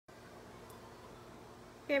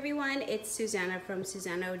Hey everyone, it's Susanna from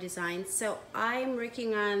Susanna Designs. So I'm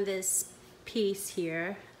working on this piece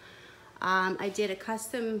here. I did a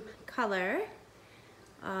custom color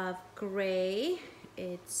of gray.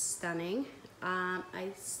 It's stunning. I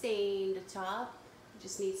stained the top. It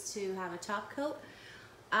just needs to have a top coat.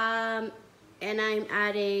 And I'm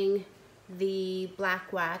adding the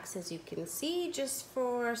black wax, as you can see, just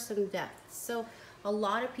for some depth. So a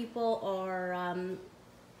lot of people are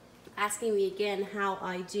asking me again how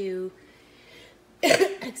I do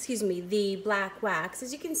excuse me, the black wax.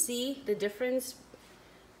 As you can see the difference,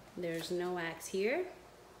 there's no wax here,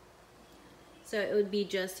 so it would be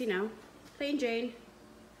just, you know, plain Jane,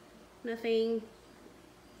 nothing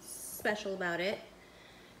special about it.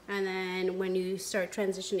 And then when you start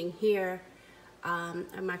transitioning here,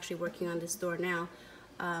 I'm actually working on this door now.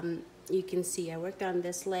 You can see I worked on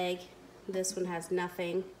this leg. This one has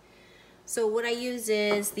nothing. So what I use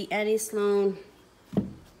is the Annie Sloan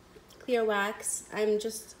clear wax. I'm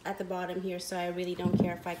just at the bottom here, so I really don't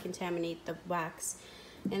care if I contaminate the wax.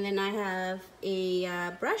 And then I have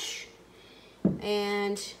a brush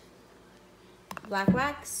and black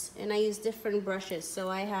wax, and I use different brushes. So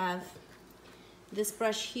I have this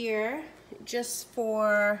brush here just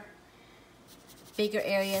for bigger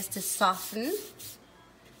areas to soften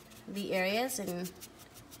the areas and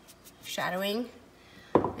shadowing.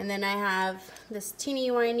 And then I have this teeny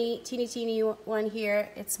one here.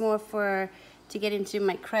 It's more to get into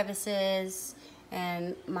my crevices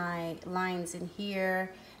and my lines in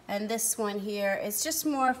here. And this one here is just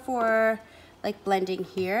more for like blending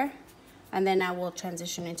here. And then I will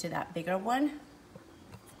transition into that bigger one.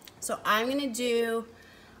 So I'm gonna do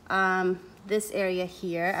this area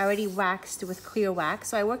here. I already waxed with clear wax.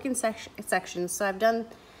 So I work in sections. So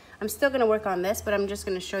I'm still gonna work on this, but I'm just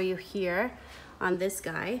gonna show you here on this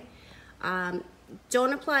guy.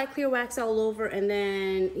 Don't apply clear wax all over and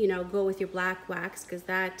then, you know, go with your black wax, because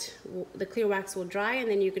the clear wax will dry and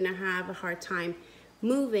then you're gonna have a hard time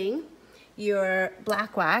moving your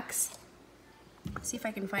black wax. Let's see if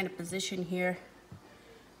I can find a position here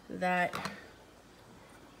that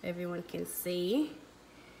everyone can see.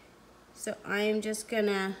 So I'm just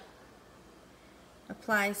gonna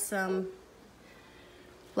apply some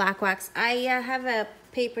black wax. I have a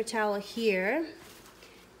paper towel here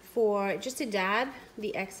for just to dab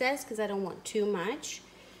the excess, because I don't want too much.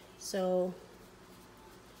 So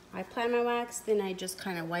I apply my wax, then I just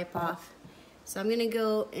kind of wipe off. So I'm gonna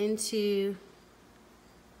go into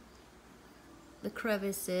the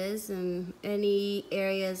crevices and any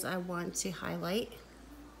areas I want to highlight.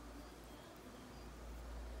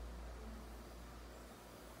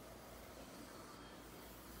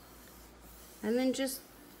 And then just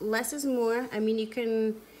less is more. I mean, you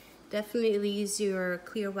can definitely use your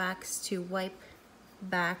clear wax to wipe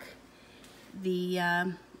back the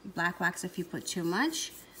black wax if you put too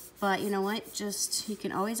much. But you know what? Just, you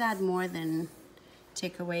can always add more than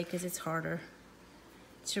take away, because it's harder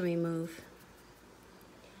to remove.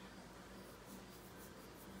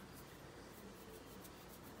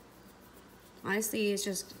 Honestly, it's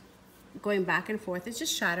just going back and forth. It's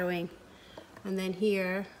just shadowing. And then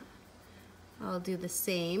here, I'll do the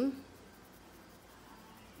same.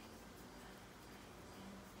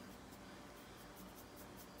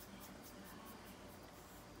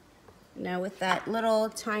 Now with that little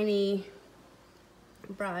tiny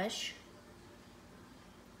brush,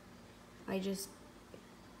 I just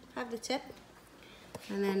have the tip,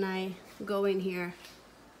 and then I go in here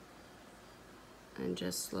and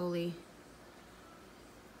just slowly,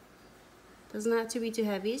 doesn't have to be too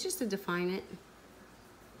heavy, it's just to define it.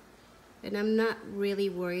 And I'm not really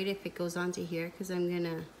worried if it goes onto here, because I'm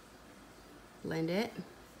gonna blend it.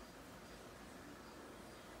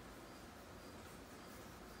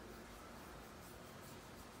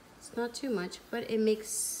 It's not too much, but it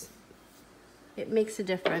makes a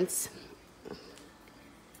difference.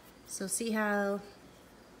 So see how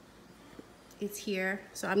it's here?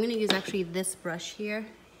 So I'm gonna use actually this brush here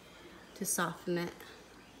to soften it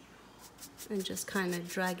and just kind of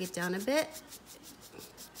drag it down a bit.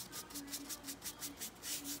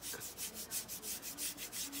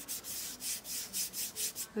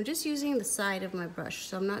 I'm just using the side of my brush,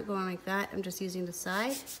 so I'm not going like that. I'm just using the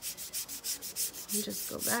side. And just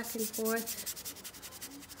go back and forth.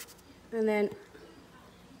 And then,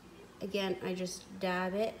 again, I just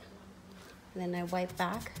dab it. And then I wipe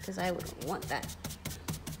back, because I wouldn't want that.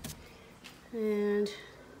 And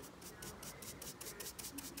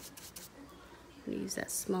I'm gonna use that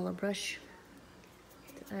smaller brush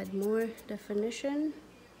to add more definition.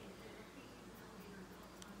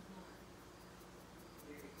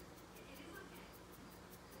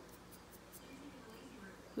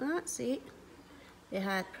 See, it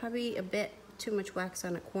had probably a bit too much wax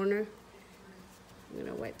on a corner. I'm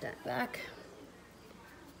gonna wipe that back.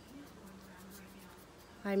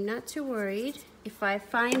 I'm not too worried. If I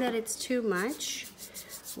find that it's too much,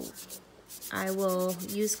 I will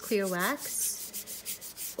use clear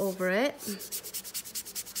wax over it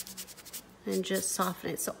and just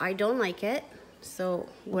soften it. So I don't like it. So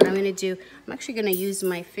what I'm gonna do, I'm actually gonna use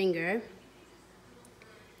my finger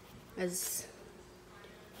and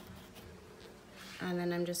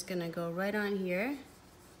then I'm just gonna go right on here,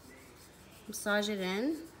 massage it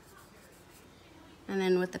in, and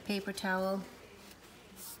then with the paper towel,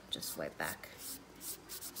 just wipe back.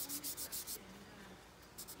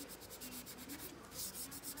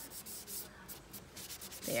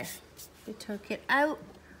 There, we took it out.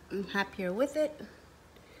 I'm happier with it.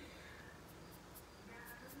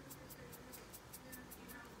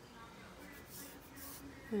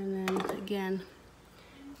 And then again,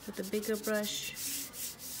 with a bigger brush,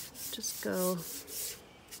 just go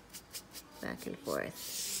back and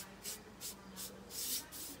forth.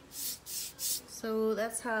 So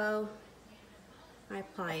that's how I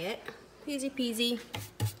apply it. Easy peasy.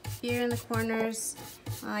 Here in the corners,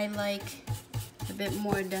 I like a bit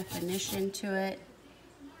more definition to it.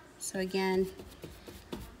 So again,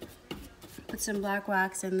 put some black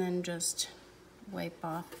wax and then just wipe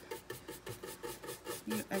off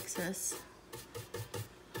your excess.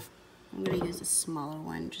 I'm gonna use a smaller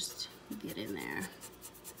one just to get in there.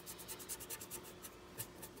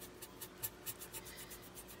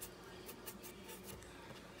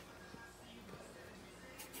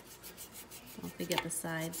 Don't forget the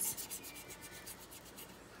sides.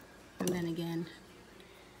 And then again,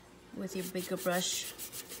 with your bigger brush,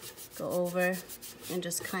 go over and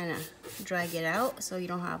just kind of drag it out so you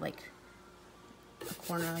don't have like a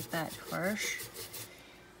corner like that harsh.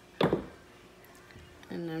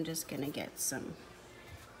 And I'm just gonna get some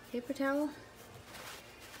paper towel.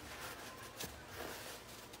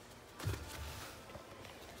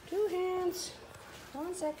 Two hands.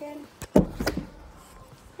 1 second.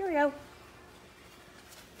 Here we go.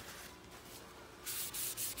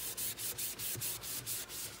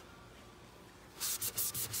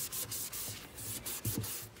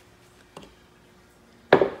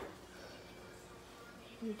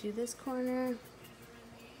 Do this corner.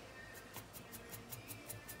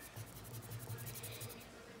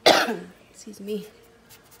 Excuse me,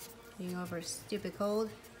 getting over a stupid cold.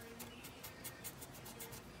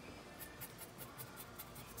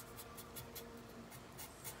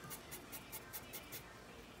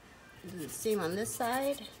 Do the same on this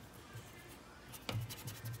side.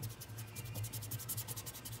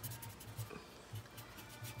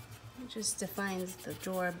 It just defines the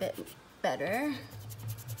drawer a bit better.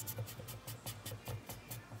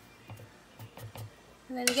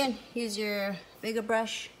 And then again, use your bigger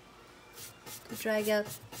brush to drag out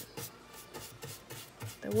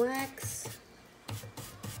the wax.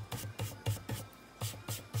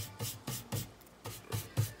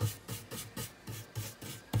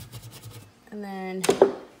 And then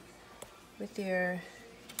with your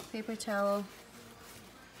paper towel,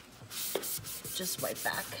 just wipe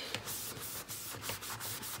back.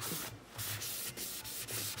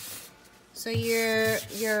 So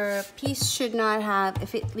your piece should not have,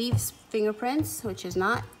 if it leaves fingerprints, which is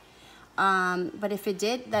not, but if it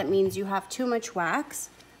did, that means you have too much wax.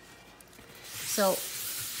 So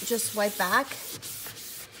just wipe back.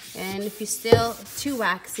 And if you're still too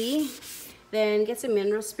waxy, then get some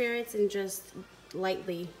mineral spirits and just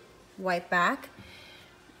lightly wipe back.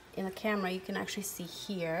 In the camera, you can actually see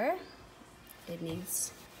here, it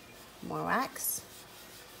needs more wax.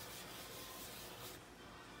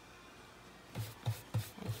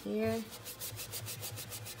 Here,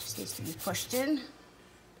 just needs to be pushed in.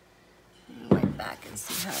 And wipe back and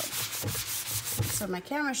see how. So my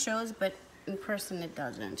camera shows, but in person it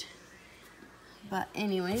doesn't. But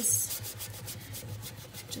anyways,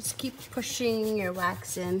 just keep pushing your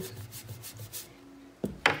wax in,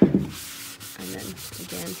 and then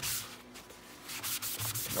again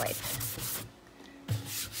wipe.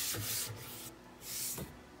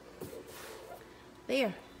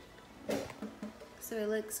 There. So it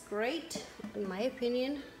looks great, in my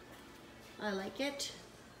opinion. I like it.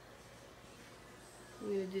 I'm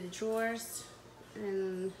gonna do the drawers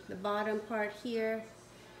and the bottom part here,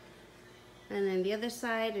 and then the other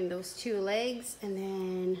side and those two legs, and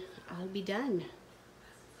then I'll be done.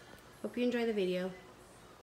 Hope you enjoy the video.